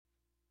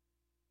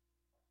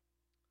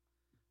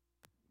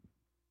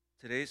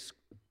Today's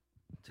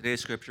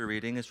today's scripture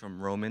reading is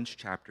from Romans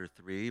chapter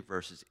 3,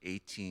 verses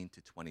 18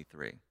 to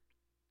 23.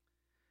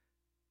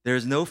 There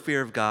is no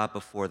fear of God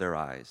before their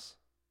eyes.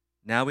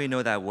 Now we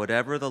know that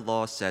whatever the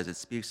law says, it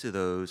speaks to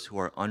those who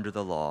are under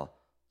the law,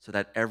 so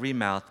that every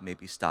mouth may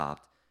be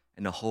stopped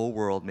and the whole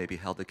world may be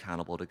held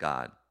accountable to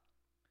God.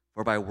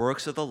 For by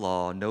works of the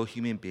law, no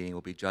human being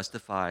will be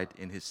justified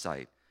in his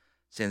sight,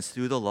 since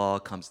through the law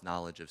comes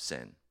knowledge of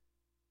sin.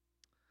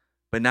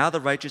 But now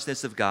the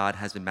righteousness of God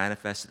has been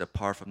manifested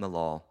apart from the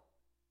law,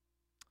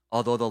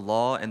 although the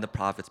law and the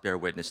prophets bear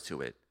witness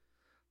to it,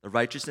 the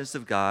righteousness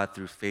of God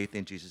through faith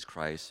in Jesus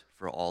Christ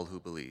for all who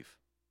believe.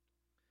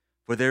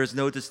 For there is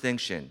no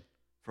distinction,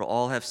 for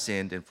all have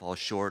sinned and fall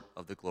short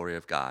of the glory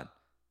of God.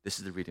 This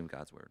is the reading of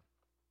God's word.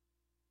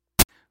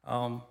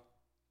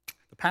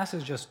 The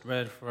passage just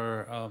read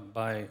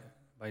by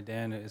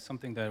Dan is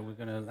something that we're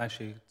going to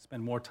actually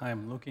spend more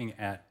time looking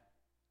at.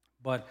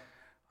 But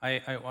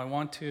I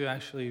want to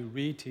actually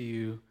read to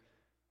you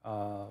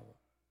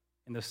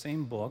in the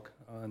same book,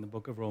 in the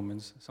book of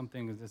Romans,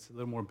 something that's a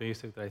little more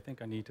basic that I think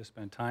I need to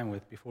spend time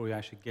with before we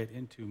actually get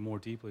into more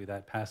deeply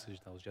that passage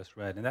that was just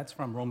read. And that's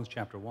from Romans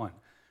chapter 1.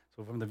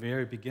 So from the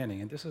very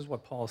beginning. And this is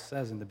what Paul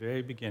says in the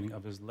very beginning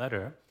of his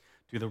letter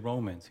to the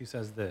Romans. He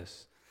says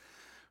this,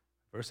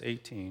 verse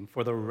 18,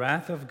 "For the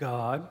wrath of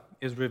God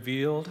is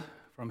revealed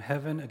from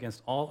heaven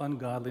against all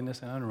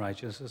ungodliness and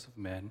unrighteousness of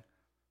men,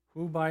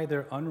 who by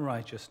their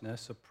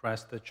unrighteousness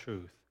suppress the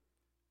truth.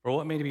 For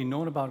what may be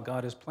known about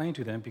God is plain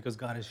to them, because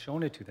God has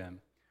shown it to them.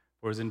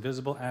 For his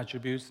invisible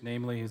attributes,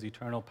 namely his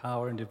eternal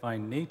power and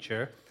divine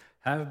nature,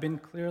 have been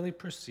clearly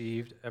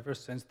perceived ever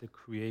since the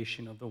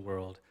creation of the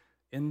world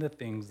in the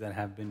things that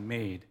have been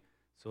made,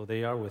 so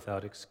they are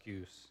without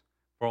excuse.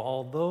 For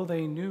although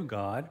they knew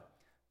God,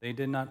 they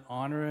did not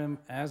honor him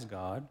as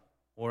God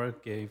or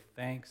gave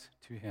thanks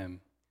to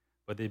him,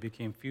 but they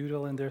became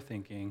futile in their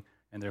thinking,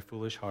 and their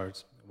foolish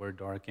hearts were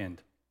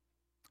darkened."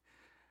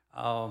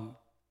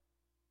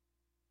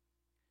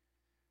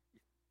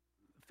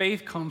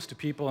 Faith comes to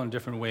people in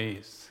different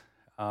ways.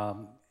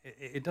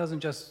 It doesn't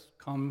just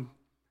come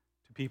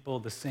to people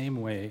the same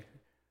way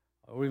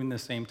or even the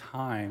same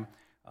time.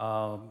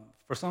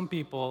 For some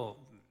people,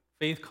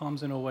 faith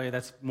comes in a way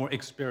that's more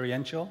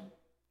experiential,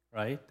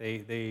 right?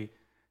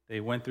 They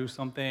went through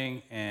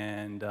something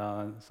and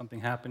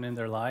something happened in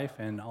their life,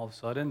 and all of a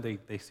sudden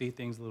they see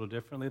things a little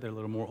differently. They're a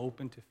little more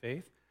open to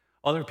faith.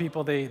 Other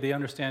people, they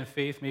understand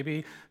faith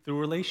maybe through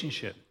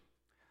relationship,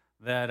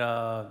 that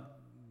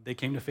they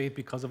came to faith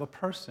because of a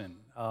person,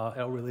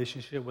 a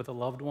relationship with a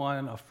loved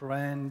one, a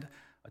friend,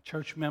 a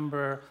church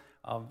member,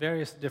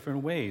 various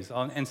different ways.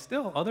 And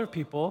still, other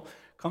people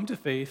come to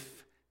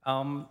faith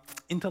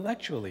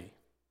intellectually.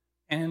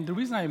 And the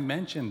reason I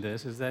mention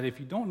this is that if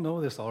you don't know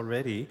this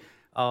already,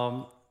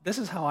 this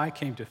is how I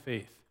came to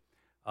faith.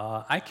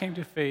 I came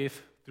to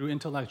faith through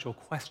intellectual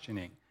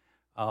questioning.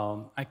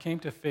 I came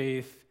to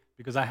faith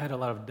because I had a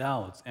lot of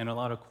doubts and a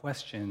lot of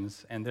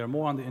questions, and they're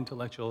more on the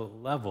intellectual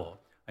level.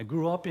 I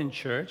grew up in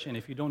church, and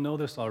if you don't know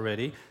this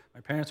already,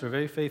 my parents were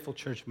very faithful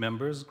church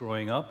members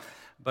growing up,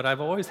 but I've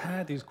always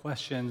had these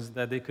questions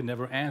that they could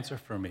never answer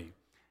for me.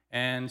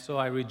 And so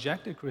I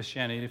rejected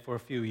Christianity for a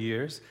few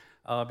years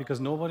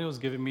because nobody was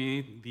giving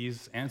me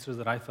these answers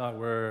that I thought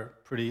were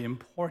pretty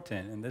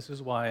important. And this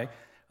is why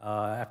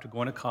after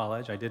going to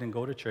college, I didn't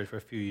go to church for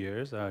a few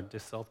years,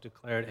 just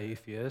self-declared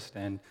atheist,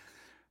 and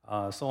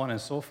so on and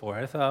so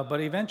forth. But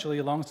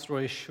eventually, long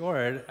story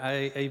short,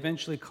 I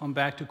eventually come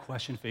back to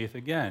question faith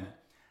again.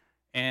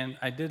 And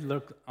I did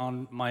look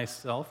on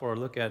myself or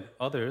look at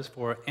others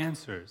for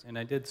answers, and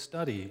I did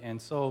study. And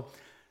so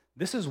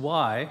this is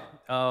why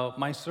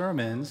my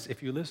sermons,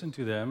 if you listen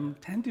to them,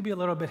 tend to be a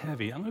little bit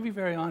heavy. I'm going to be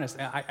very honest.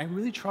 I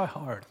really try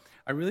hard.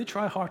 I really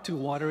try hard to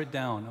water it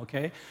down,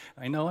 okay?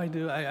 I know I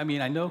do. I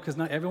mean, I know because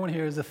not everyone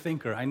here is a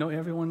thinker. I know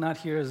everyone not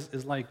here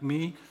is like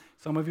me.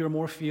 Some of you are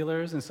more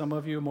feelers, and some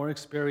of you are more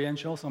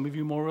experiential, some of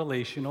you more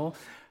relational.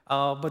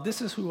 But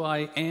this is who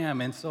I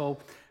am, and so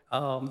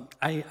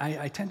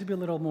I tend to be a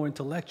little more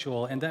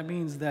intellectual, and that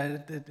means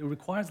that it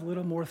requires a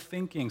little more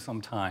thinking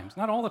sometimes.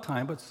 Not all the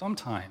time, but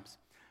sometimes.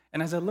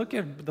 And as I look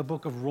at the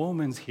book of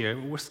Romans here,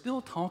 we're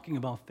still talking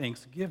about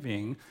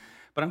Thanksgiving,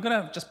 but I'm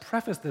going to just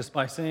preface this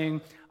by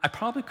saying I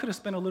probably could have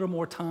spent a little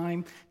more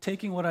time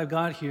taking what I've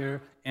got here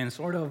and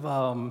sort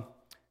of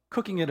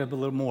cooking it a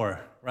little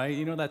more, right?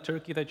 You know that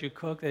turkey that you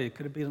cooked, it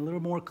could have been a little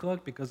more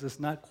cooked because it's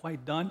not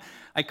quite done.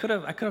 I could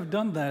have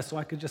done that so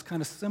I could just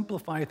kind of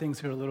simplify things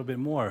here a little bit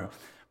more.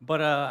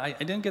 But I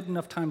didn't get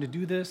enough time to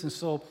do this, and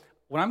so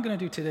what I'm going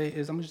to do today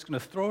is I'm just going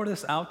to throw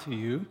this out to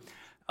you.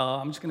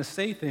 I'm just going to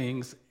say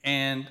things,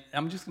 and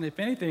I'm just going to, if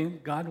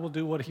anything, God will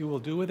do what he will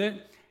do with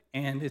it,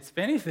 and if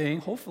anything,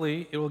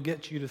 hopefully, it will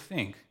get you to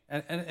think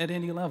at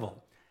any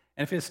level.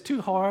 And if it's too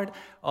hard,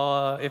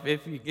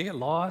 if you get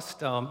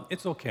lost,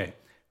 it's okay,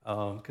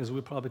 because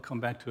we'll probably come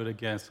back to it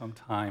again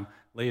sometime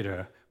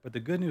later. But the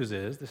good news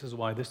is, this is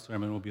why this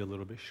sermon will be a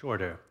little bit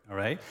shorter, all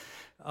right?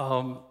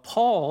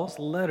 Paul's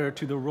letter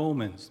to the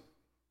Romans,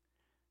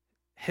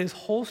 his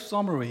whole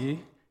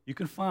summary you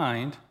can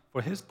find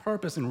for his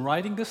purpose in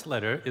writing this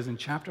letter is in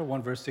chapter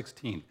 1, verse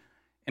 16.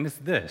 And it's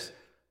this: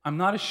 I'm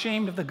not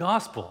ashamed of the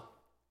gospel,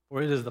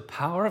 for it is the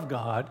power of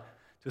God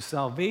to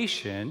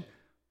salvation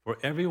for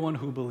everyone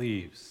who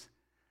believes.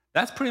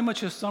 That's pretty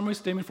much his summary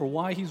statement for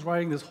why he's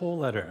writing this whole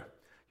letter.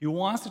 He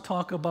wants to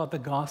talk about the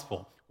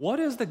gospel. What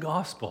is the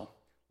gospel?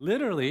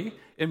 Literally,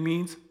 it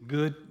means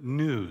good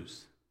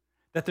news,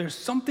 that there's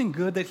something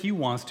good that he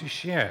wants to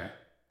share.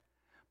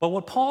 But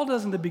what Paul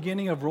does in the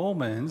beginning of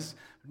Romans,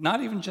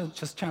 not even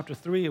just chapter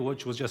 3,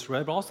 which was just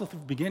read, but also the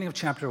beginning of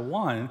chapter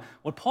 1,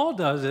 what Paul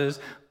does is,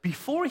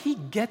 before he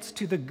gets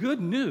to the good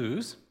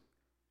news,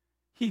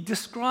 he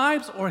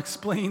describes or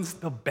explains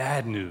the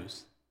bad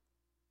news.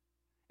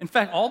 In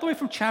fact, all the way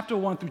from chapter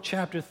 1 through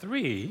chapter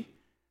 3,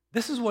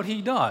 this is what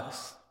he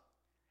does.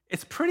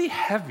 It's pretty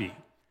heavy.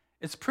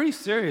 It's pretty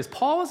serious.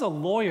 Paul is a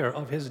lawyer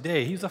of his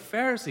day. He's a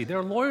Pharisee.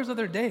 They're lawyers of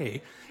their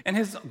day. And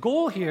his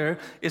goal here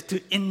is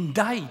to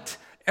indict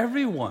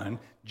everyone,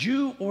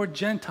 Jew or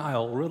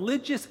Gentile,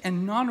 religious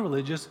and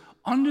non-religious,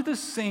 under the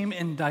same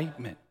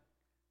indictment.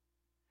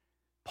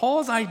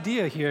 Paul's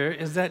idea here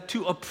is that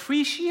to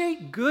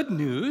appreciate good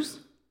news,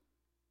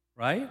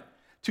 right?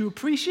 To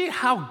appreciate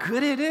how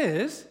good it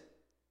is,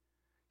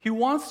 he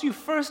wants you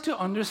first to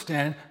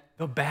understand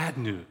the bad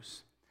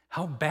news,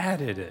 how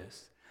bad it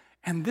is.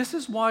 And this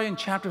is why in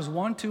chapters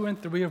 1, 2,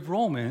 and 3 of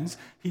Romans,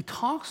 he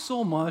talks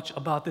so much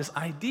about this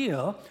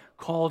idea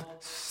called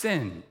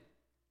sin.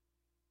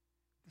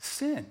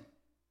 Sin.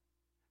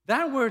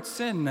 That word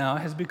sin now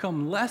has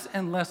become less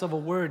and less of a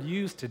word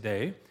used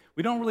today.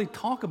 We don't really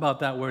talk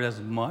about that word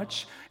as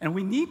much, and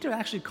we need to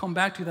actually come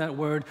back to that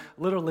word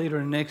a little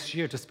later next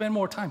year to spend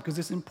more time, because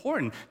it's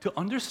important to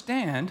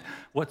understand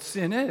what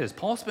sin is.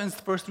 Paul spends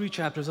the first 3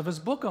 chapters of his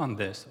book on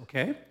this,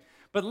 okay?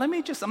 But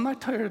I'm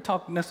not here to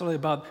talk necessarily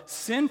about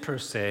sin per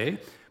se,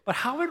 but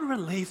how it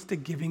relates to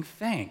giving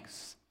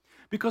thanks.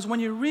 Because when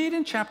you read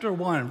in chapter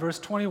 1, verse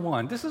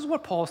 21, this is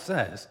what Paul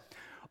says.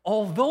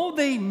 Although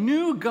they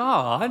knew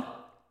God,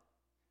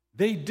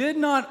 they did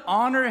not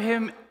honor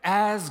him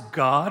as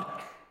God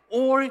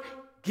or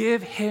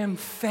give him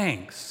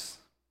thanks.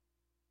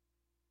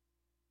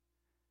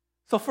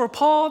 So for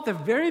Paul, at the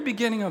very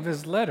beginning of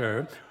his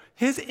letter,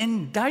 his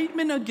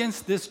indictment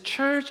against this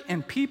church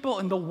and people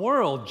in the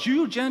world,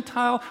 Jew,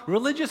 Gentile,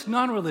 religious,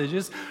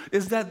 non-religious,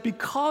 is that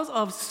because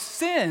of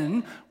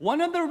sin, one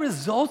of the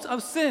results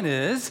of sin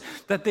is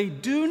that they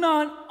do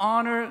not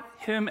honor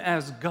him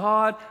as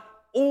God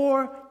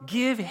or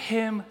give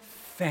him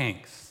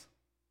thanks.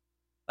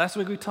 Last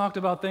week we talked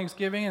about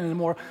Thanksgiving in a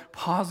more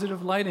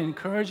positive light and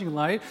encouraging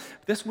light.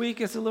 This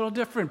week it's a little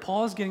different.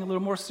 Paul is getting a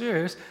little more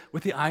serious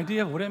with the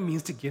idea of what it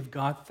means to give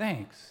God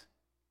thanks.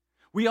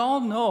 We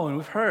all know and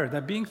we've heard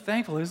that being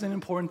thankful is an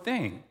important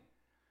thing.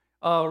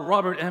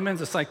 Robert Emmons,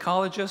 a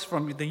psychologist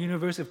from the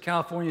University of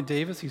California,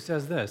 Davis, he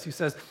says this. He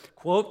says,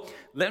 quote,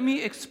 "Let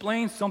me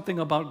explain something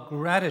about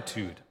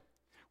gratitude.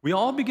 We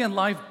all begin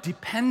life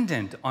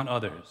dependent on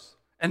others.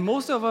 And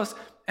most of us,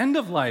 end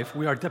of life,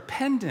 we are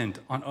dependent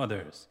on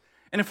others.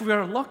 And if we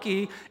are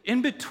lucky,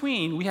 in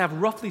between, we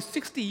have roughly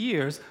 60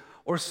 years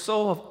or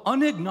so of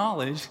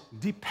unacknowledged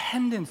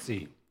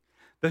dependency.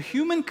 The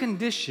human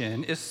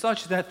condition is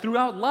such that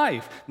throughout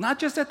life, not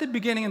just at the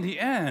beginning and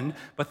the end,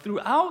 but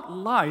throughout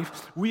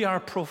life, we are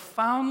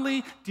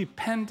profoundly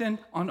dependent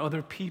on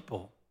other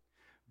people.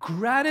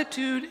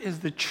 Gratitude is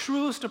the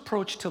truest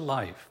approach to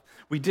life.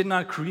 We did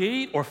not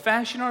create or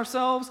fashion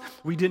ourselves.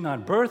 We did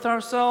not birth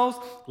ourselves.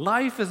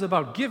 Life is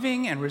about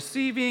giving and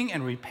receiving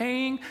and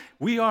repaying.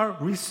 We are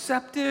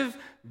receptive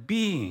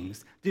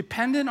beings,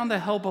 dependent on the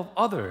help of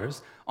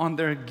others, on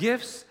their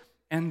gifts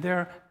and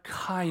their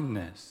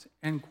kindness,"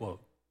 end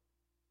quote.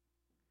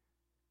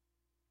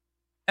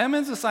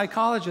 Emmons, a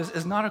psychologist,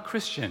 is not a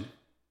Christian.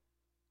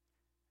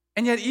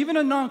 And yet even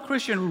a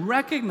non-Christian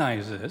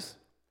recognizes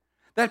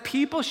that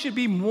people should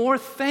be more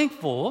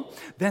thankful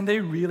than they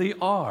really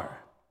are.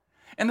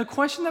 And the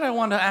question that I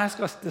want to ask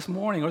us this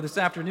morning or this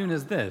afternoon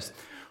is this: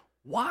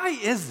 why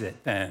is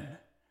it then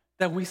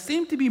that we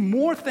seem to be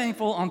more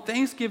thankful on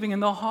Thanksgiving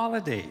and the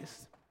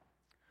holidays?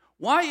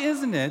 Why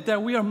isn't it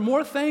that we are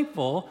more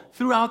thankful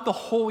throughout the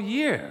whole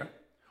year,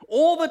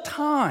 all the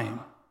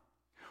time?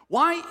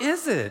 Why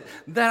is it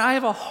that I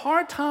have a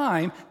hard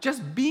time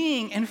just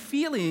being and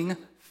feeling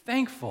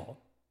thankful?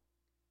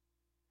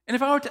 And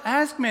if I were to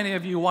ask many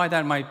of you why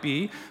that might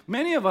be,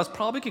 many of us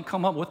probably could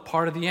come up with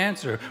part of the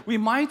answer. We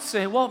might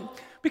say, well,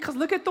 because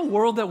look at the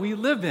world that we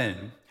live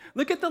in.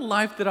 Look at the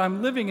life that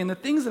I'm living and the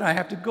things that I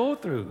have to go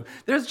through.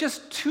 There's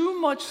just too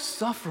much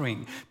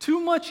suffering, too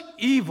much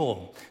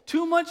evil,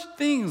 too much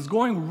things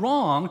going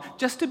wrong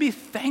just to be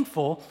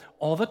thankful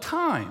all the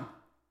time.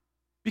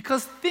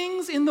 Because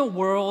things in the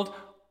world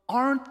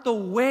aren't the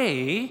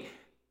way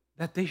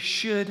that they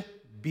should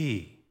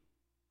be.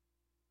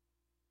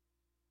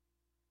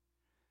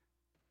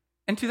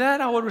 And to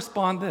that, I would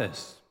respond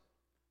this.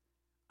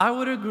 I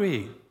would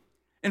agree.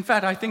 In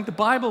fact, I think the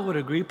Bible would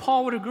agree.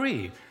 Paul would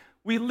agree.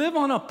 We live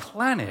on a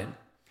planet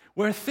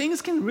where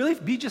things can really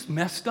be just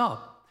messed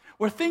up,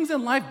 where things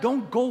in life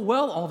don't go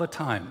well all the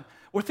time,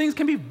 where things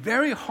can be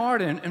very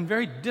hard and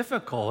very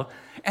difficult,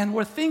 and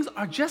where things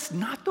are just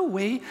not the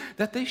way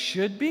that they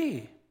should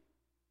be.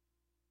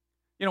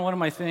 You know, one of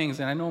my things,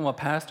 and I know I'm a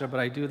pastor, but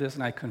I do this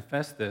and I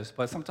confess this,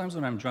 but sometimes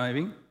when I'm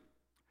driving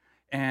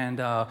and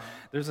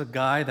there's a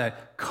guy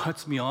that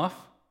cuts me off,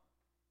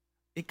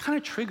 it kind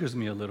of triggers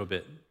me a little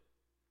bit.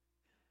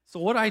 So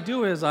what I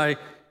do is I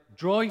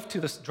drive to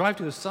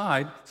the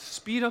side,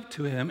 speed up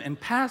to him, and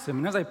pass him.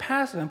 And as I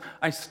pass him,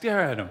 I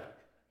stare at him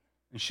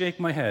and shake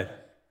my head.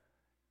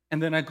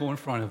 And then I go in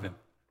front of him.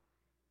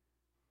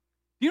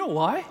 You know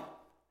why?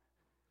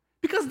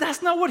 Because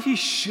that's not what he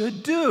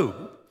should do.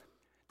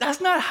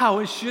 That's not how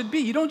it should be.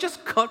 You don't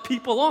just cut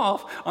people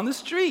off on the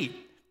street.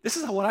 This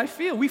is what I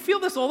feel. We feel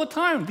this all the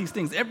time, these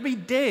things, every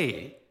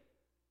day.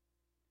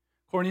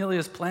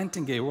 Cornelius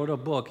Plantinga wrote a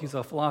book. He's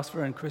a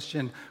philosopher and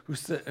Christian who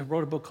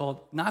wrote a book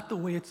called Not the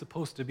Way It's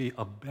Supposed to Be,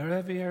 a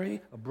breviary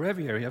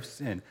of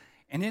sin.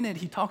 And in it,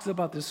 he talks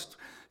about this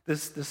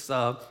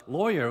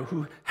lawyer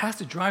who has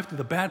to drive through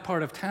the bad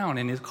part of town,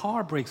 and his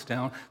car breaks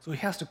down, so he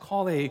has to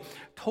call a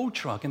tow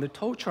truck, and the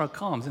tow truck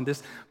comes, and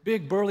this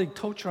big burly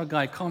tow truck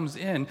guy comes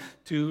in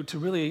to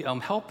really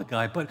help the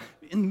guy. But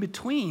in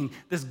between,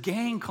 this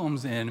gang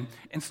comes in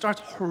and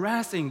starts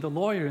harassing the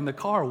lawyer in the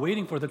car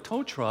waiting for the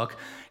tow truck,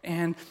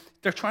 and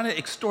they're trying to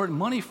extort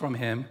money from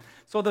him.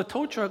 So the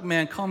tow truck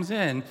man comes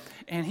in,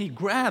 and he's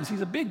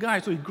a big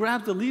guy, so he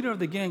grabs the leader of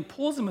the gang,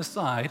 pulls him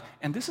aside,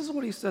 and this is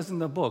what he says in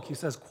the book. He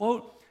says,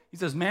 quote,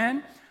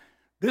 man,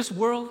 this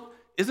world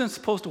isn't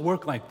supposed to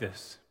work like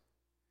this.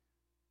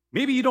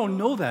 Maybe you don't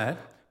know that,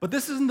 but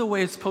this isn't the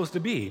way it's supposed to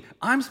be.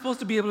 I'm supposed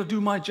to be able to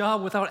do my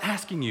job without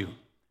asking you.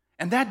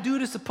 And that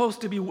dude is supposed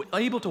to be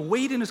able to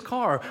wait in his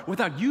car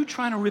without you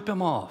trying to rip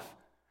him off.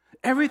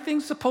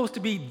 Everything's supposed to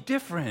be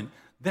different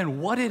than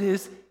what it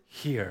is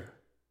here.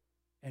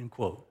 End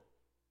quote.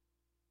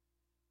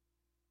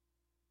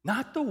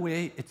 Not the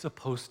way it's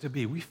supposed to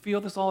be. We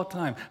feel this all the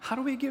time. How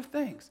do we give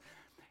thanks?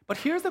 But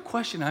here's the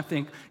question, I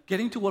think,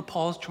 getting to what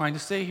Paul's trying to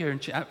say here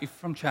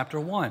from chapter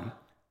 1.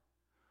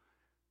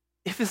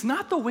 If it's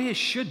not the way it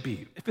should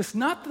be, if it's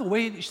not the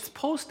way it's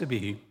supposed to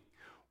be,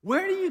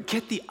 where do you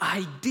get the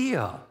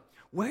idea?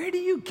 Where do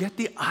you get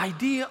the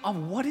idea of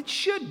what it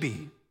should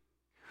be?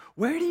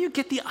 Where do you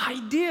get the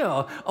idea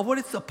of what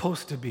it's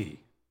supposed to be?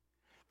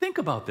 Think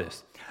about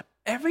this.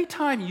 Every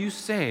time you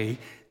say,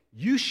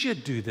 you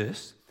should do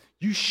this,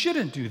 you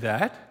shouldn't do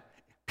that,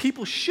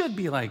 people should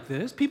be like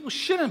this, people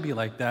shouldn't be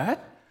like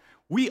that,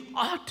 we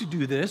ought to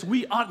do this,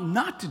 we ought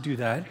not to do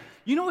that,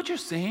 you know what you're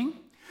saying?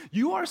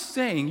 You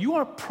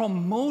are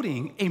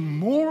promoting a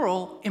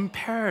moral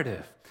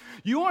imperative.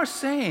 You are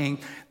saying,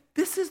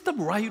 this is the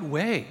right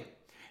way.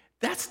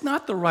 That's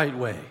not the right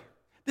way.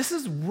 This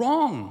is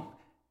wrong.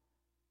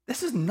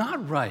 This is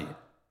not right.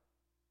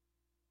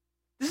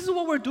 This is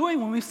what we're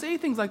doing when we say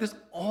things like this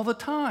all the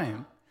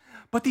time.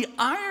 But the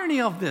irony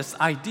of this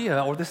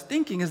idea or this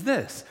thinking is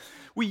this.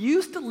 We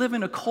used to live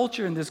in a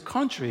culture in this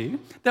country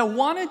that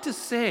wanted to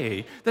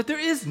say that there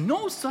is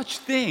no such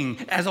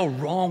thing as a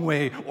wrong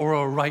way or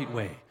a right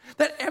way.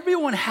 That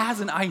everyone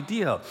has an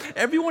idea,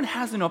 everyone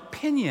has an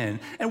opinion,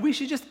 and we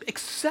should just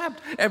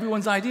accept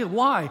everyone's idea.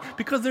 Why?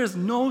 Because there's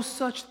no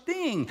such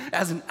thing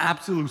as an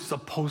absolute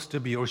supposed to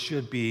be or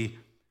should be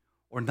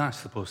or not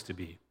supposed to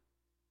be.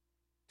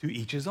 To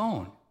each his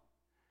own.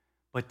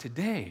 But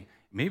today,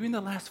 maybe in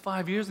the last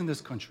 5 years in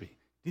this country,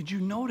 did you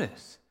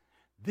notice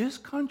this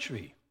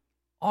country,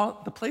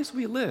 the place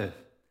we live,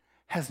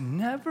 has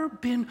never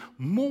been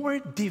more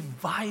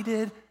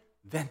divided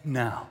than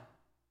now?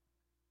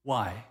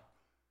 Why?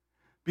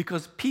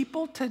 Because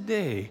people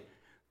today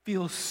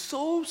feel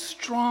so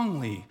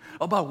strongly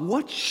about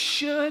what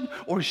should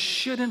or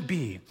shouldn't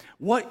be,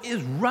 what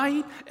is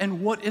right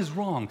and what is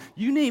wrong.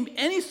 You name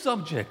any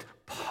subject,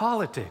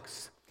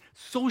 politics,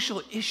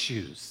 social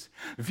issues,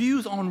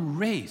 views on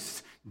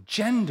race,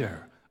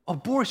 gender,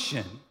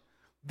 abortion,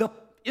 the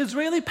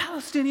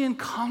Israeli-Palestinian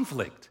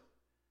conflict.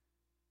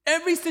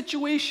 Every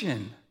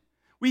situation,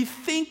 we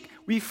think,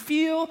 we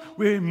feel,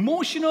 we're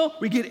emotional,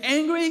 we get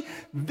angry.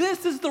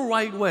 This is the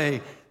right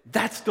way.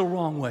 That's the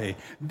wrong way.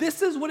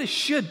 This is what it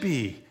should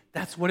be.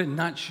 That's what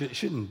it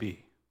shouldn't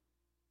be.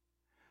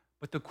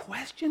 But the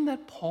question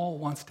that Paul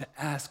wants to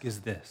ask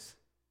is this.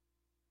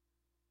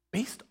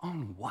 Based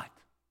on what?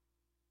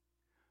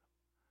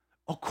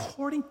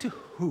 According to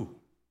who?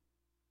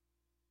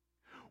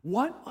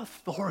 What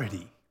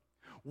authority?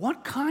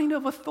 What kind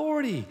of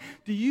authority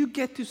do you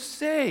get to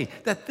say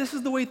that this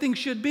is the way things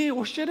should be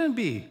or shouldn't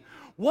be?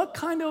 What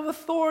kind of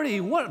authority,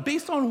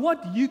 based on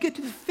what do you get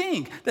to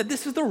think that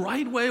this is the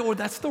right way or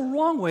that's the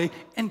wrong way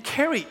and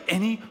carry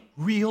any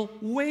real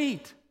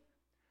weight?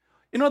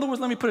 In other words,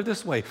 let me put it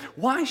this way.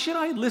 Why should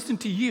I listen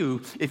to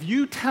you if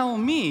you tell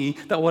me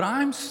that what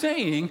I'm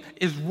saying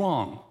is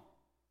wrong?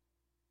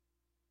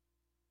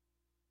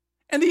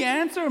 And the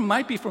answer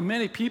might be for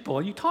many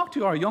people. You talk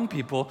to our young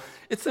people,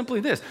 it's simply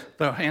this.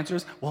 The answer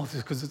is, well, it's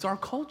because it's our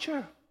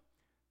culture.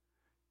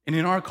 And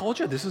in our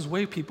culture, this is the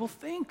way people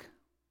think.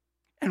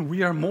 And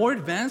we are more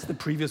advanced than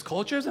previous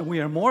cultures, and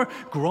we are more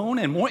grown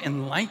and more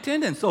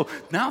enlightened. And so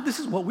now this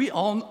is what we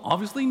all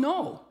obviously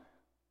know.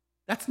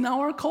 That's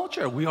now our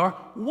culture. We are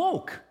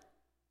woke,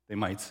 they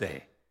might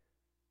say,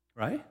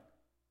 right?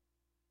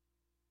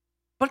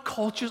 But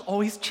cultures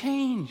always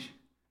change.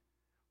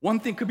 One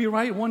thing could be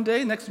right one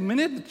day, next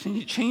minute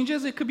it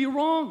changes, it could be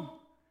wrong.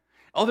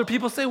 Other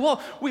people say,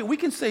 well, we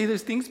can say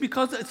these things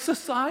because it's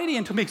society,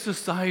 and to make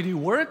society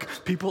work,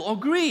 people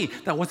agree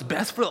that what's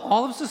best for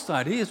all of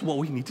society is what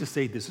we need to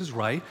say, this is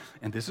right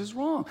and this is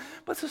wrong.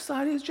 But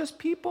society is just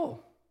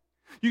people.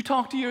 You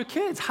talk to your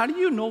kids, how do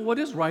you know what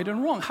is right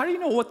and wrong? How do you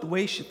know what the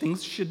way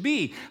things should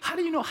be? How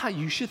do you know how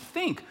you should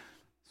think?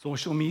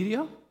 Social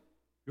media?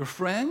 Your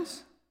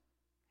friends?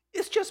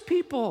 It's just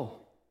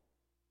people.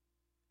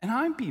 And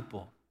I'm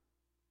people.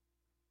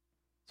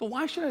 So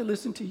why should I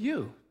listen to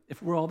you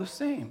if we're all the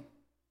same?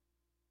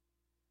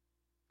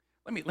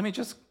 Let me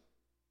just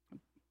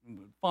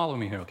follow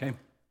me here, okay?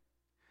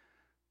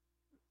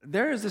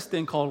 There is this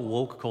thing called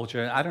woke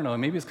culture. I don't know,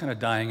 maybe it's kind of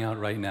dying out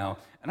right now.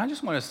 And I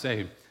just want to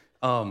say,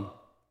 I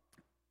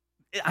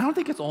don't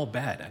think it's all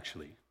bad,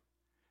 actually.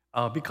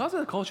 Because of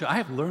the culture, I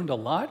have learned a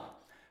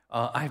lot.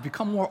 I've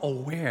become more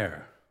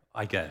aware,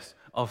 I guess,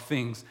 of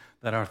things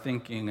that are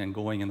thinking and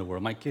going in the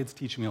world. My kids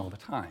teach me all the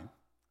time,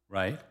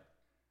 right?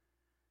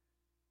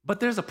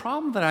 But there's a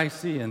problem that I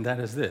see, and that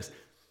is this.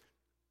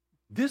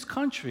 This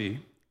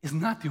country is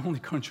not the only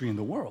country in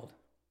the world.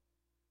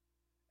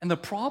 And the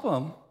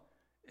problem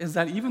is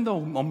that even though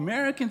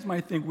Americans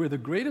might think we're the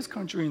greatest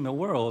country in the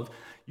world,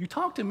 you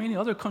talk to many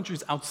other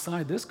countries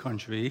outside this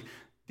country,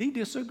 they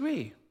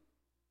disagree.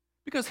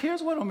 Because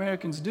here's what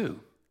Americans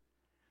do.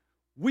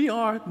 We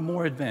are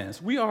more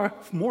advanced. We are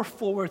more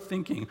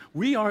forward-thinking.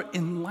 We are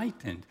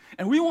enlightened.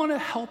 And we want to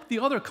help the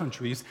other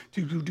countries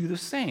to do the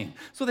same.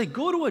 So they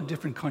go to a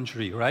different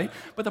country, right?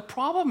 But the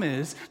problem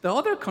is, the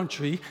other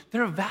country,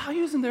 their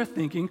values and their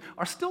thinking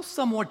are still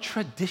somewhat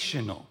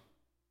traditional.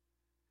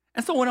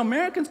 And so when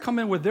Americans come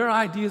in with their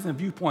ideas and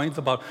viewpoints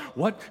about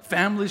what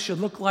families should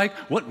look like,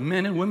 what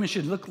men and women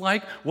should look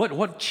like,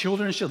 what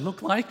children should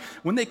look like,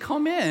 when they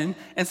come in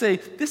and say,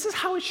 this is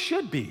how it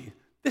should be,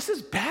 this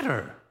is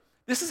better,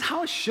 this is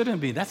how it shouldn't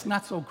be, that's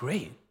not so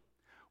great,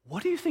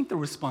 what do you think the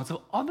response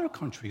of other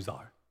countries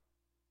are?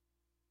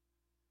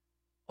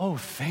 Oh,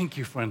 thank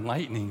you for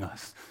enlightening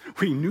us.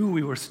 We knew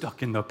we were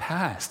stuck in the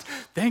past.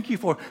 Thank you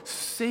for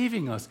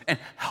saving us and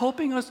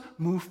helping us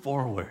move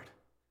forward.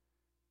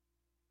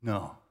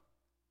 No.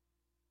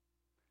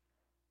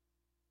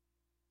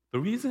 The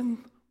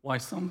reason why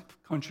some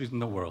countries in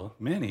the world,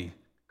 many,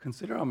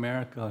 consider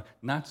America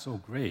not so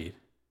great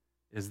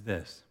is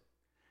this.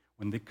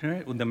 When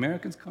the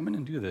Americans come in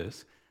and do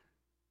this,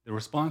 the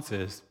response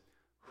is,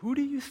 who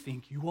do you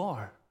think you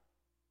are?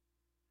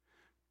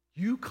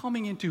 You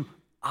coming into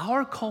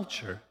our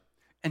culture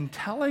and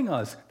telling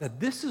us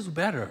that this is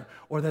better,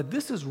 or that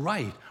this is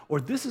right,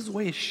 or this is the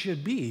way it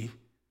should be,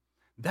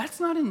 that's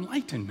not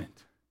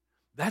enlightenment.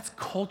 That's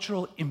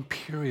cultural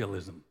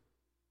imperialism.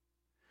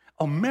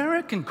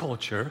 American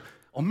culture,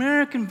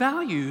 American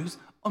values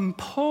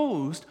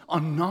imposed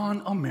on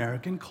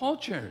non-American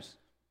cultures.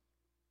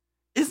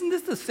 Isn't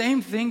this the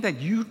same thing that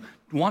you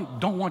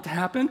don't want to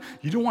happen?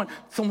 You don't want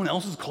someone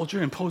else's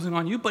culture imposing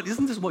on you, but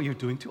isn't this what you're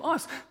doing to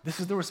us? This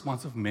is the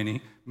response of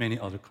many, many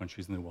other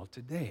countries in the world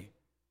today.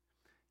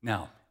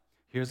 Now,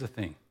 here's the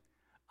thing.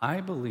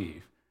 I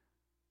believe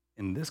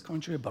in this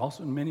country, but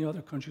also in many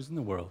other countries in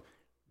the world,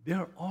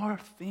 there are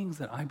things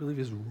that I believe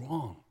is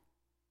wrong,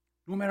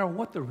 no matter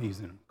what the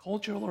reason,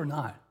 cultural or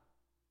not.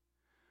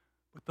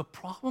 But the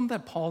problem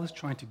that Paul is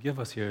trying to give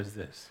us here is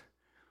this.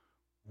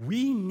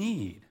 We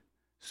need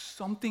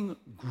something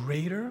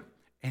greater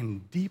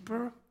and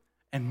deeper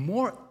and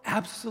more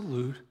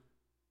absolute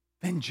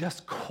than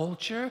just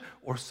culture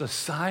or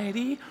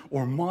society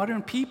or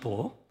modern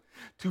people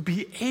to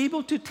be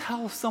able to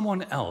tell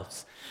someone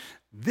else,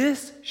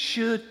 this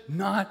should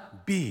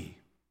not be.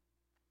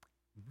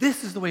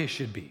 This is the way it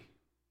should be.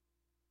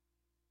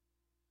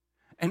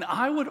 And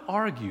I would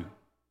argue,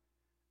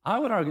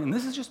 and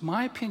this is just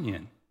my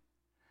opinion,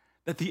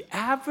 that the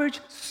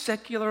average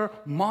secular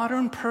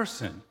modern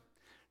person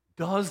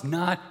does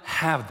not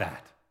have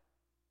that.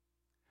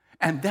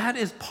 And that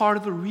is part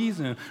of the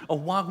reason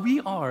of why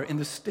we are in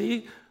the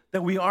state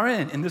that we are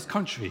in this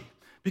country.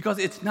 Because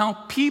it's now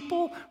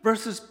people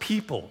versus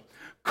people,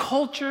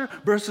 culture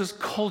versus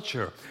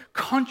culture,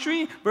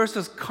 country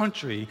versus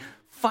country,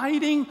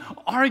 fighting,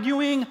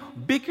 arguing,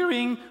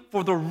 bickering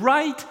for the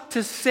right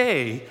to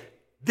say,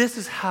 this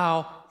is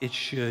how it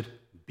should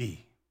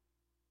be.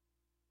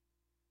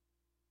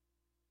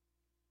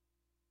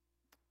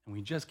 And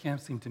we just can't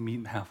seem to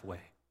meet halfway.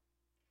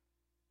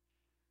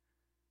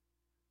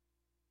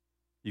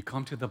 You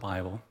come to the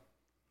Bible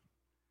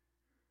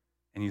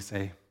and you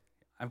say,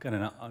 I've got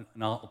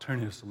an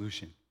alternative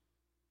solution.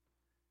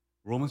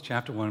 Romans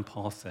chapter 1,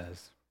 Paul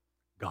says,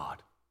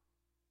 God.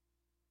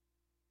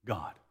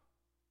 God,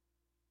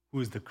 who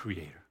is the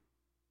creator.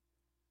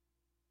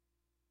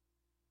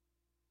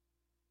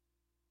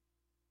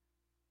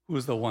 Who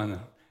is the one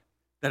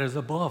that is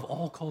above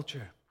all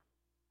culture,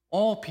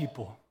 all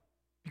people,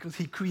 because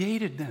he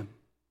created them.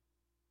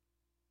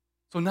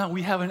 So now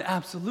we have an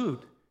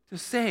absolute to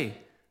say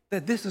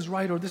that this is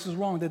right or this is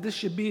wrong, that this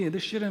should be and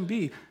this shouldn't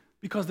be,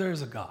 because there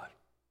is a God.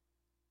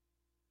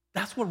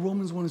 That's what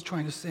Romans 1 is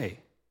trying to say.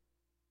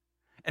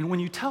 And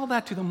when you tell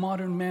that to the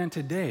modern man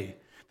today,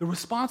 the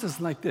response is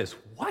like this: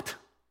 what?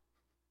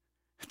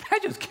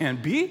 That just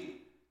can't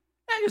be.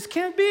 That just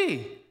can't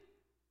be.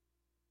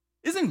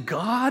 Isn't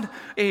God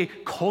a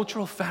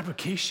cultural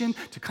fabrication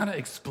to kind of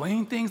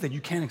explain things that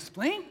you can't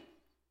explain?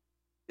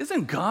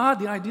 Isn't God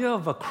the idea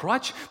of a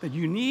crutch that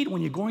you need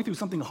when you're going through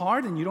something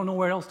hard and you don't know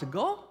where else to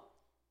go?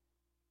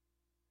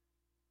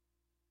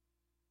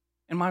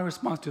 And my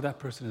response to that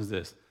person is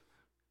this: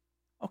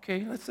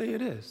 okay, let's say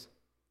it is.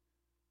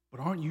 But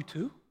aren't you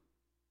too?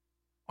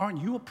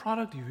 Aren't you a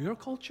product of your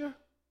culture?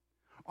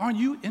 Aren't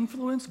you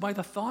influenced by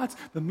the thoughts,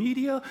 the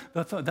media,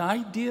 the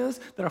ideas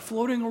that are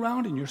floating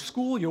around in your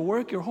school, your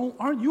work, your home?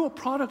 Aren't you a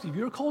product of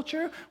your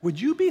culture? Would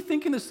you be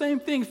thinking the same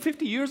thing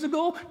 50 years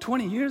ago,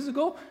 20 years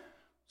ago?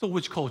 So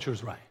which culture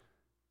is right?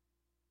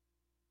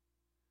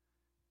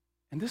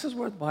 And this is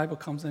where the Bible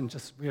comes in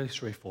just really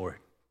straightforward.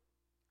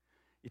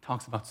 He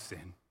talks about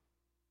sin.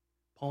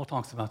 Paul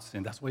talks about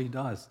sin. That's what he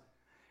does.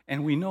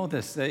 And we know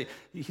this.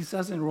 He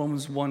says in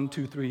Romans 1,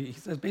 2, 3, he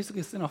says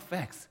basically sin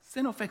affects.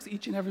 Sin affects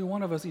each and every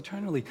one of us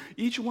eternally.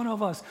 Each one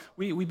of us,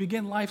 we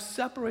begin life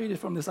separated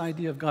from this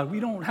idea of God. We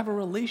don't have a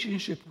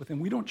relationship with him.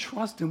 We don't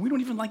trust him. We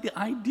don't even like the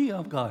idea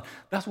of God.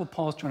 That's what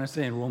Paul's trying to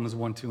say in Romans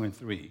 1, 2, and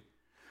 3.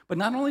 But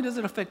not only does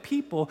it affect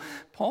people,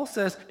 Paul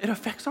says it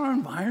affects our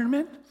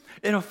environment.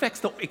 It affects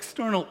the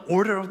external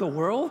order of the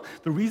world.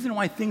 The reason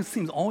why things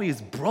seem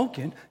always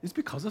broken is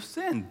because of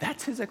sin.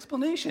 That's his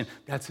explanation.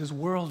 That's his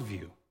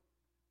worldview.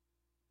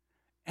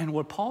 And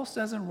what Paul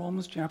says in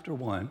Romans chapter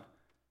 1,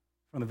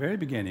 from the very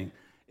beginning,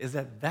 is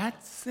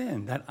that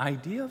sin, that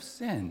idea of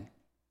sin,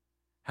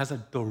 has a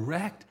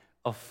direct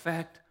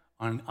effect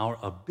on our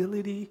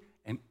ability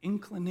and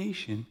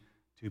inclination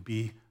to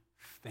be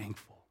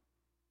thankful.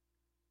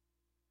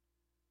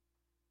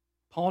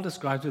 Paul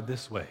describes it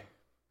this way.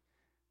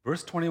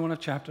 Verse 21 of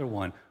chapter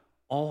 1,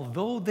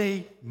 although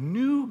they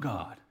knew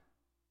God,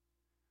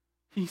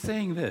 he's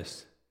saying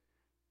this: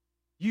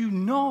 you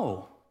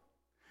know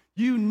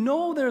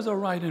there's a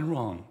right and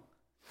wrong.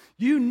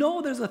 You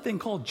know there's a thing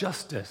called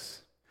justice.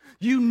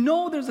 You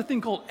know there's a thing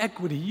called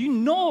equity. You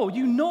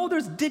know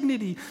there's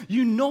dignity.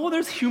 You know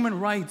there's human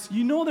rights.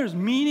 You know there's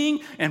meaning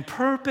and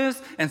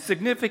purpose and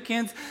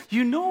significance.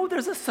 You know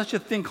there's such a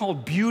thing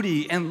called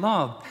beauty and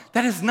love.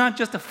 That is not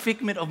just a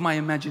figment of my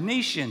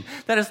imagination.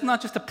 That is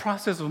not just a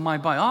process of my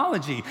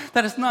biology.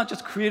 That is not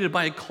just created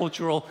by a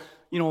cultural,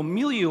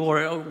 milieu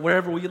or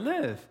wherever we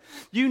live.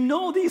 You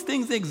know these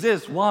things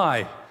exist.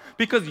 Why?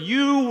 Because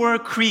you were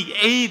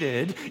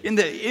created in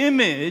the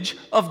image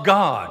of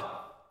God,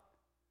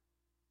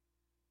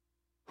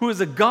 who is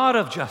a God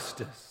of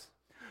justice,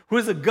 who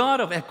is a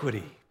God of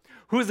equity,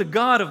 who is a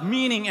God of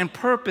meaning and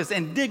purpose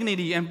and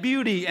dignity and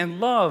beauty and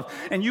love.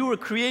 And you were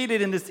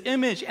created in this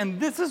image. And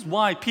this is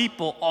why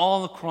people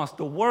all across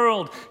the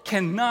world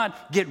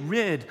cannot get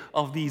rid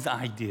of these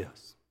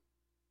ideas.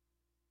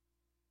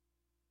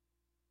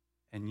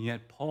 And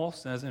yet Paul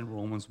says in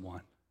Romans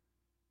 1,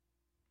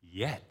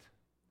 yet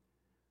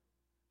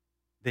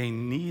they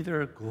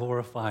neither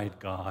glorified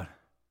God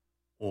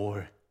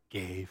or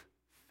gave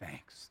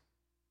thanks.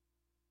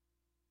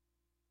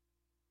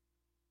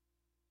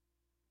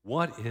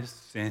 What is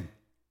sin?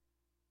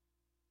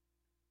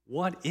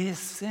 What is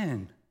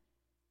sin?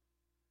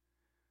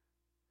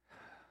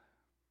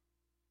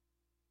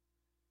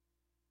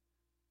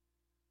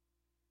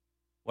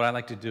 What I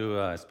like to do,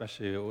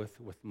 especially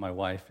with my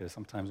wife, is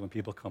sometimes when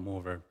people come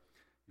over,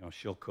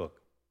 she'll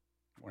cook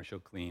or she'll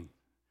clean.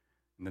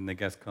 And then the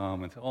guests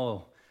come and say,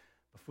 oh,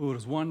 the food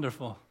is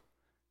wonderful.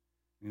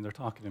 And they're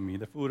talking to me.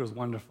 The food is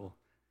wonderful.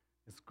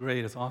 It's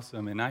great. It's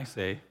awesome. And I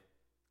say,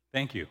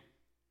 thank you.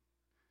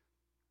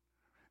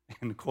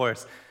 And of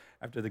course,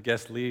 after the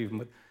guests leave,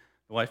 the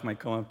wife might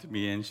come up to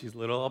me and she's a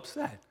little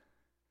upset.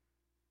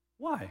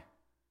 Why?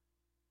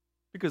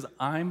 Because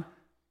I'm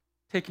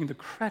taking the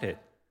credit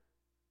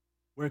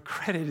where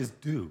credit is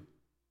due.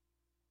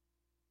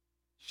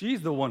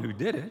 She's the one who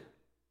did it.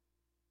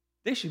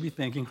 They should be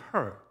thanking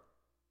her.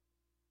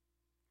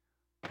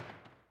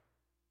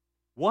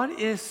 What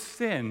is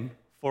sin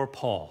for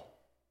Paul?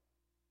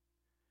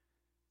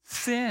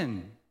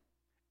 Sin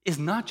is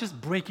not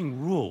just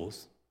breaking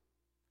rules.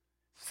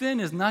 Sin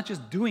is not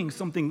just doing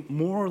something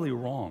morally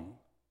wrong.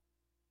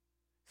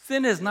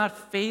 Sin is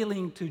not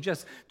failing to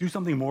just do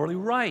something morally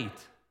right.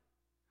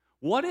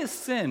 What is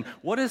sin?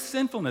 What is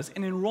sinfulness?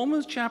 And in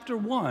Romans chapter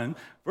 1,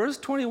 verse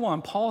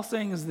 21, Paul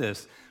saying is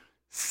this: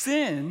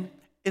 sin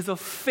is a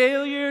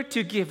failure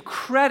to give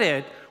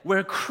credit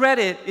where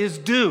credit is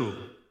due.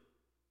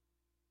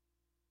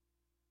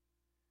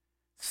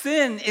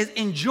 Sin is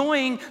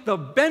enjoying the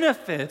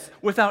benefits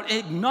without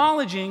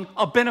acknowledging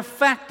a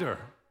benefactor.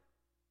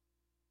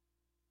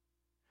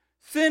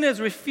 Sin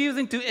is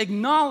refusing to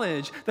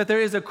acknowledge that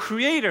there is a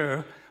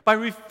creator by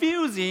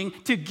refusing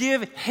to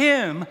give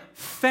him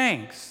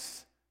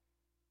thanks.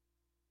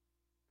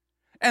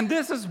 And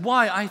this is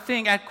why I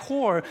think at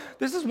core,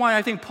 this is why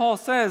I think Paul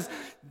says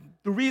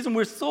the reason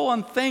we're so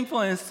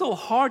unthankful and it's so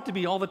hard to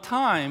be all the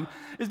time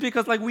is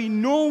because like we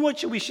know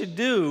what we should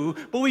do,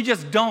 but we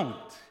just don't.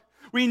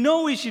 We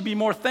know we should be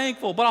more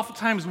thankful, but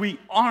oftentimes we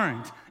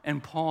aren't.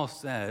 And Paul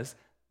says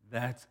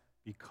that's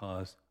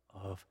because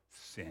of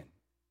sin.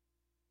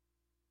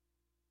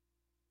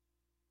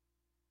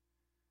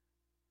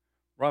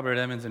 Robert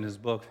Emmons, in his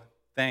book,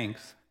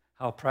 Thanks,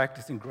 How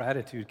Practicing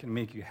Gratitude Can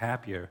Make You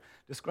Happier,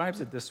 describes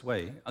it this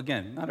way.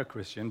 Again, not a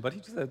Christian, but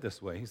he said it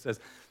this way. He says,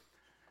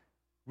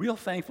 real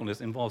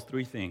thankfulness involves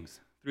three things,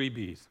 three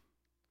B's.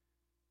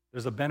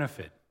 There's a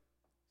benefit,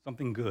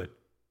 something good.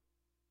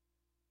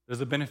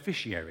 There's a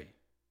beneficiary,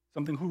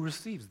 something who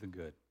receives the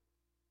good.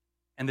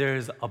 And there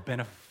is a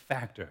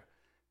benefactor,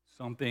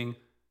 something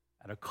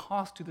at a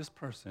cost to this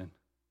person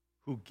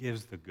who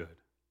gives the good.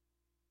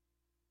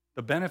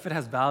 The benefit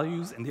has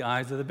values in the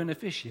eyes of the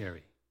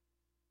beneficiary.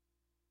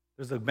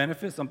 There's a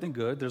benefit, something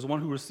good. There's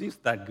one who receives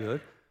that good.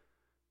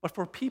 But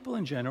for people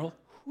in general,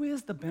 who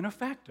is the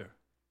benefactor?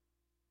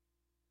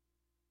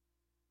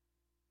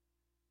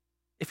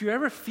 If you're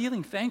ever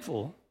feeling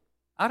thankful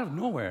out of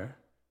nowhere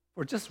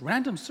for just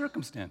random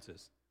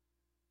circumstances,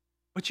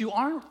 but you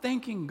aren't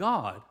thanking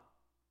God,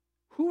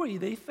 who are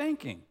they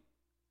thanking?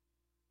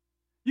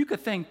 You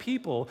could thank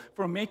people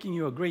for making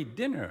you a great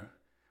dinner,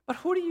 but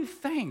who do you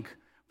thank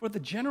for the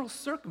general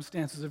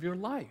circumstances of your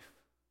life?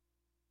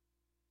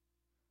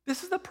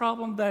 This is the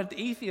problem that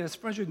the atheist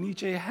Friedrich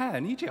Nietzsche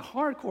had. Nietzsche, a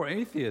hardcore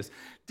atheist,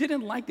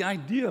 didn't like the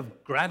idea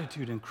of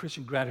gratitude and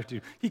Christian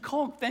gratitude. He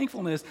called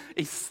thankfulness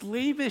a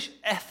slavish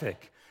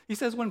ethic. He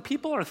says when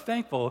people are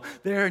thankful,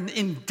 they're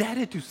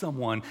indebted to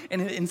someone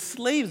and it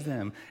enslaves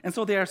them. And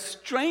so they are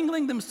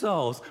strangling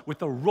themselves with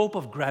the rope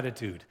of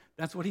gratitude.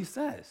 That's what he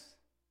says.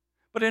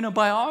 But in a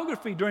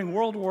biography during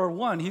World War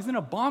I, he's in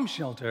a bomb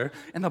shelter,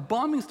 and the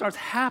bombing starts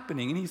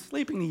happening, and he's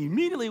sleeping, and he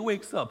immediately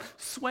wakes up,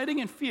 sweating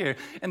in fear.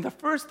 And the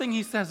first thing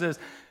he says is,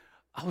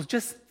 I was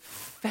just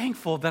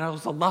thankful that I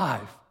was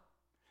alive.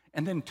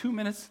 And then 2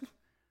 minutes,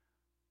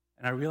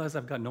 and I realize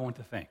I've got no one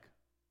to thank.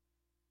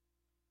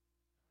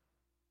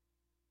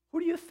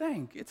 Who do you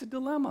thank? It's a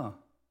dilemma.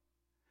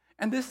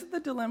 And this is the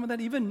dilemma that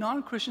even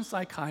non-Christian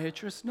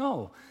psychiatrists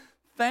know.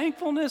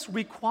 Thankfulness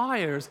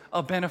requires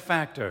a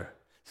benefactor.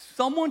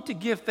 Someone to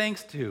give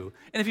thanks to.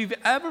 And if you've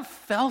ever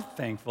felt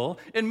thankful,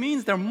 it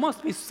means there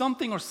must be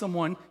something or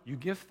someone you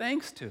give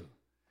thanks to.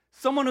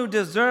 Someone who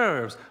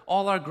deserves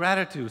all our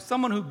gratitude.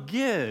 Someone who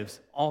gives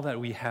all that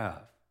we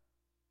have.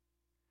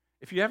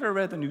 If you ever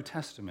read the New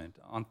Testament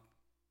on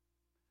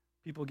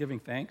people giving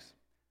thanks,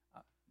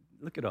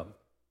 look it up.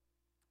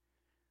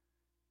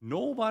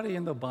 Nobody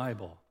in the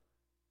Bible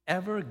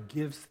ever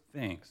gives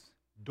thanks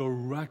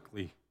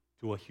directly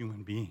to a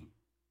human being.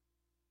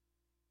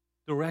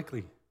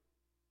 Directly.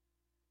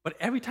 But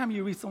every time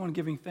you read someone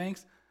giving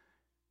thanks,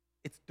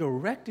 it's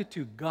directed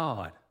to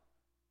God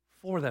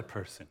for that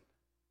person.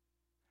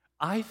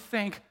 I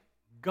thank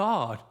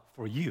God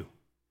for you.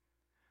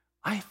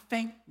 I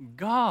thank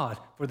God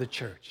for the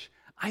church.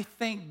 I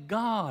thank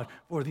God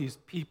for these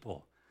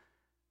people.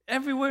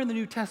 Everywhere in the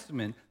New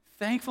Testament,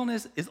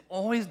 thankfulness is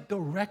always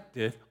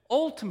directed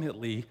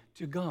ultimately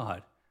to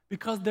God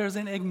because there's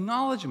an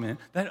acknowledgement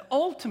that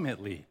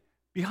ultimately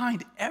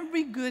behind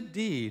every good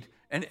deed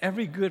and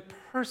every good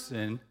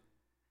person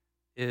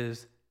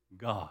is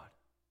God.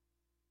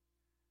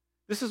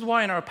 This is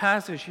why in our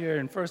passage here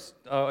in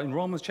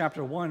Romans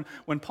chapter 1,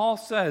 when Paul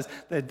says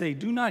that they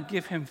do not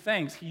give him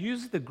thanks, he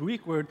uses the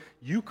Greek word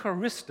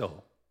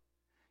eucharisto.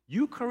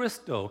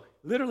 Eucharisto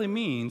literally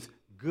means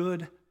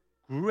good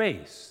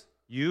grace.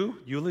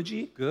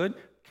 Eulogy, good,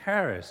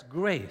 charis,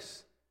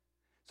 grace.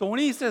 So when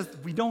he says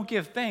we don't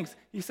give thanks,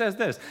 he says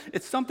this,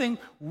 it's something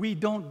we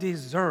don't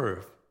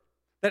deserve.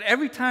 That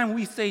every time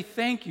we say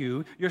thank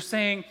you, you're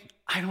saying,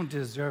 I don't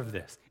deserve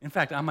this. In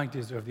fact, I might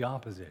deserve the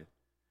opposite.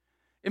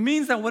 It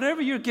means that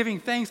whatever you're giving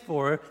thanks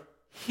for,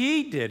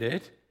 he did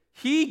it,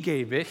 he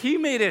gave it, he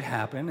made it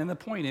happen, and the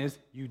point is,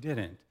 you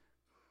didn't.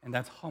 And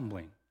that's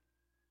humbling.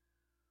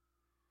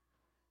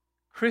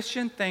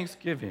 Christian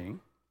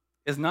thanksgiving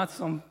is not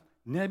some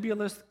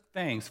nebulous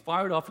thanks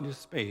fired off into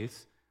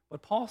space,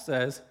 but Paul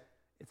says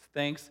it's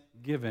thanks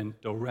given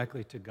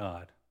directly to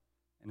God.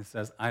 And it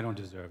says, I don't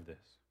deserve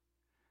this.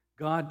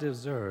 God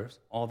deserves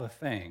all the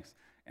thanks.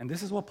 And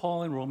this is what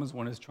Paul in Romans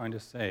 1 is trying to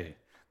say.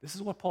 This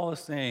is what Paul is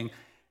saying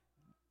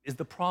is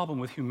the problem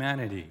with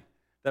humanity,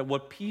 that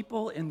what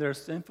people in their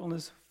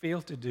sinfulness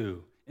fail to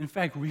do, in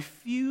fact,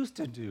 refuse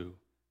to do,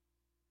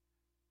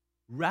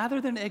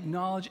 rather than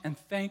acknowledge and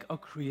thank a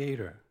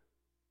creator,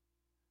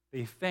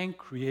 they thank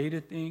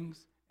created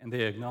things and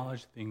they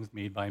acknowledge things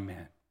made by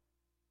man.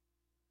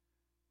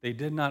 They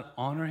did not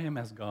honor him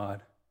as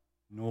God,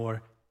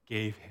 nor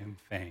gave him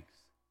thanks.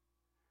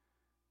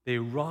 They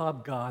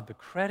robbed God the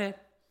credit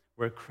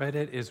where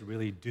credit is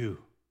really due.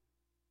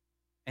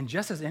 And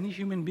just as any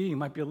human being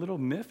might be a little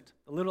miffed,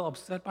 a little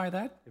upset by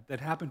that, if that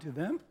happened to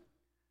them,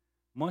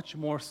 much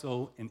more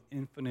so an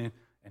infinite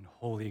and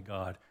holy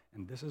God.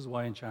 And this is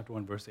why in chapter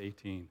 1, verse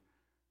 18,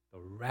 the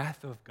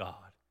wrath of God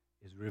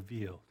is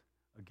revealed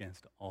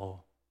against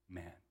all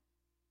man.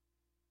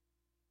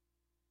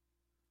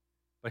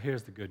 But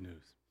here's the good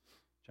news.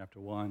 Chapter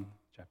 1,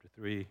 chapter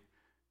 3,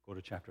 go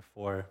to chapter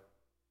 4.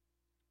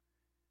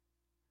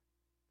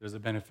 There's a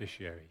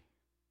beneficiary.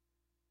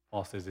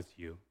 Paul says it's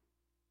you.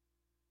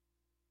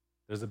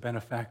 There's a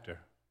benefactor.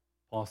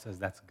 Paul says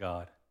that's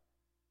God.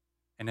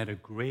 And at a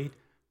great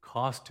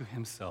cost to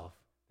himself,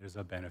 there's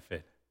a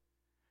benefit.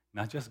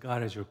 Not just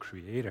God as your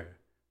creator,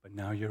 but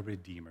now your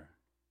redeemer.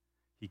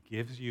 He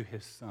gives you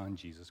his son,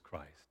 Jesus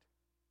Christ.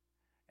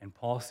 And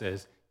Paul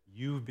says,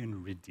 you've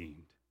been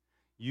redeemed.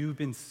 You've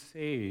been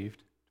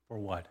saved for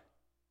what?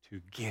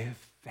 To give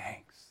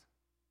thanks.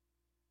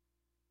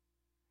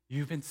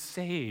 You've been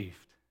saved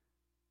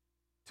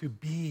to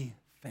be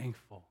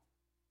thankful.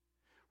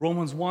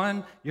 Romans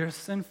 1, you're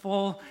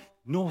sinful,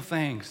 no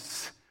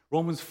thanks.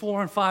 Romans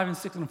 4 and 5 and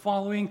 6 and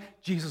following,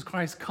 Jesus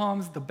Christ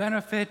comes, the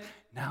benefit,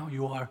 now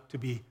you are to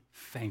be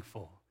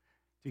thankful.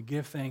 To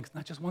give thanks,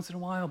 not just once in a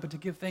while, but to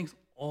give thanks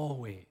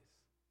always.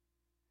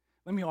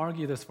 Let me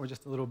argue this for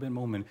just a little bit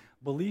moment.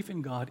 Belief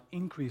in God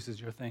increases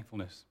your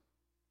thankfulness.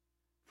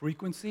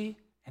 Frequency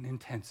and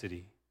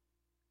intensity.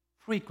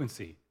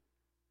 Frequency.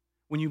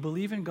 When you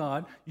believe in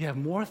God, you have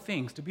more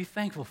things to be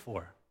thankful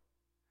for.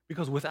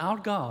 Because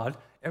without God,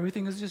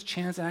 everything is just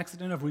chance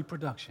accident of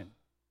reproduction.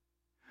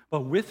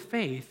 But with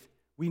faith,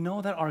 we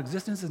know that our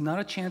existence is not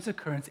a chance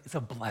occurrence, it's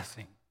a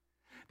blessing.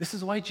 This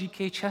is why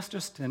G.K.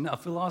 Chesterton, a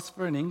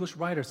philosopher and English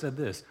writer, said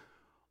this: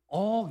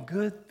 all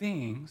good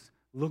things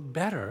look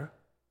better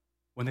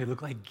when they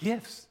look like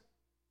gifts.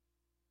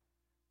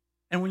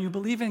 And when you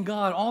believe in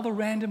God, all the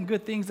random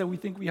good things that we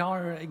think we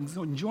are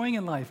enjoying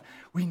in life,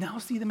 we now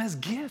see them as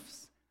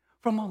gifts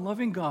from a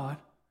loving God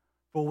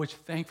for which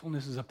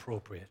thankfulness is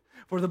appropriate.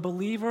 For the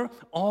believer,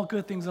 all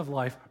good things of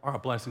life are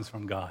blessings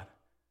from God.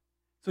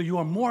 So you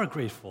are more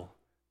grateful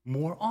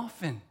more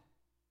often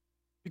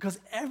because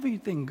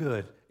everything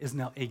good is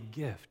now a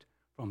gift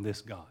from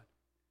this God.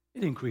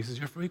 It increases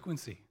your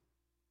frequency.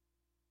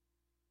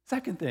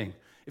 Second thing,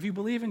 if you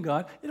believe in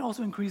God, it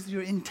also increases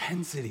your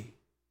intensity.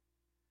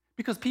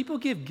 Because people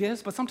give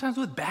gifts, but sometimes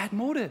with bad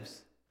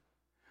motives.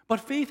 But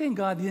faith in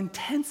God, the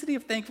intensity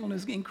of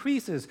thankfulness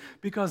increases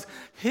because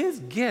his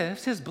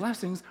gifts, his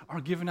blessings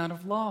are given out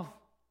of love.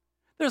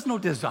 There's no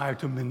desire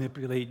to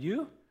manipulate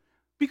you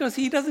because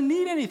he doesn't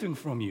need anything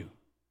from you.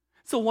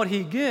 So what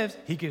he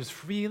gives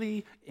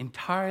freely,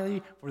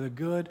 entirely for the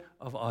good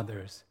of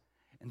others.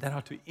 And that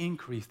ought to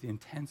increase the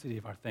intensity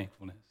of our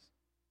thankfulness.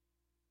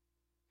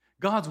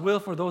 God's will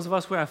for those of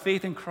us who have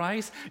faith in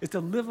Christ is to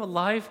live a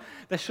life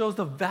that shows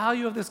the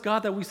value of this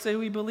God that we say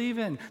we believe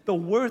in, the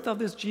worth of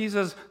this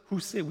Jesus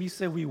who we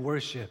say we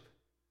worship.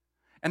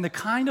 And the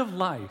kind of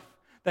life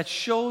that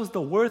shows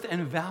the worth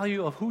and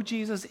value of who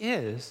Jesus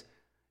is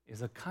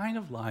a kind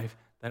of life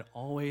that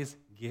always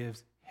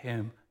gives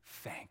him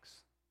thanks.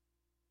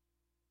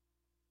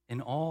 In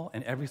all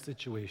and every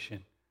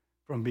situation,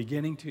 from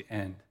beginning to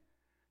end,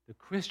 the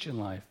Christian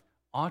life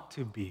ought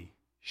to be,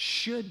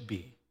 should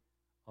be,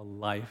 a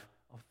life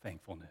of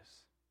thankfulness.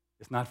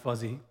 It's not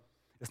fuzzy.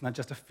 It's not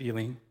just a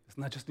feeling. It's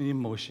not just an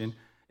emotion.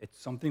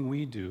 It's something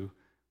we do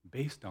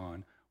based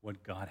on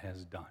what God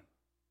has done.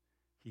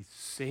 He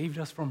saved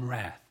us from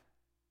wrath,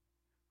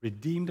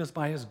 redeemed us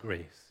by his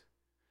grace.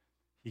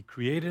 He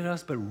created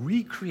us, but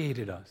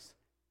recreated us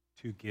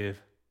to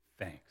give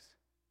thanks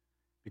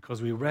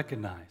because we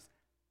recognize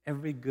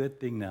every good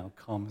thing now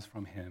comes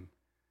from him,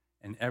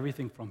 and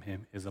everything from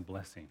him is a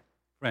blessing.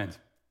 Friends,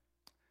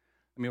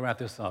 let me wrap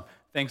this up.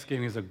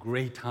 Thanksgiving is a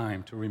great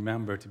time to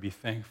remember to be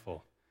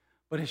thankful,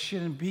 but it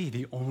shouldn't be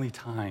the only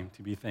time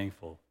to be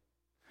thankful.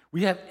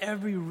 We have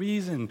every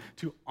reason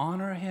to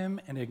honor him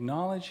and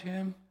acknowledge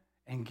him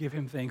and give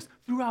him thanks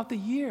throughout the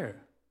year.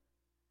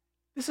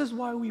 This is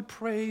why we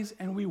praise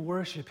and we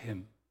worship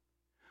him.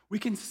 We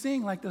can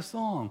sing like the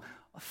song,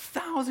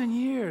 1,000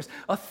 years,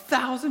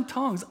 1,000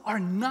 tongues are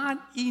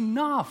not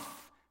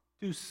enough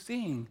to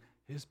sing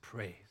his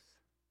praise.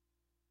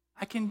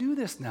 I can do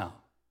this now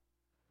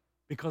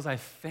because I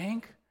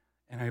thank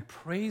and I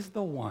praise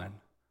the one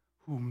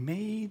who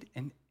made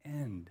an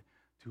end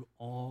to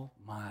all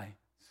my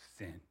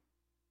sin.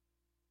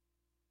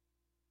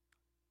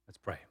 Let's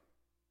pray.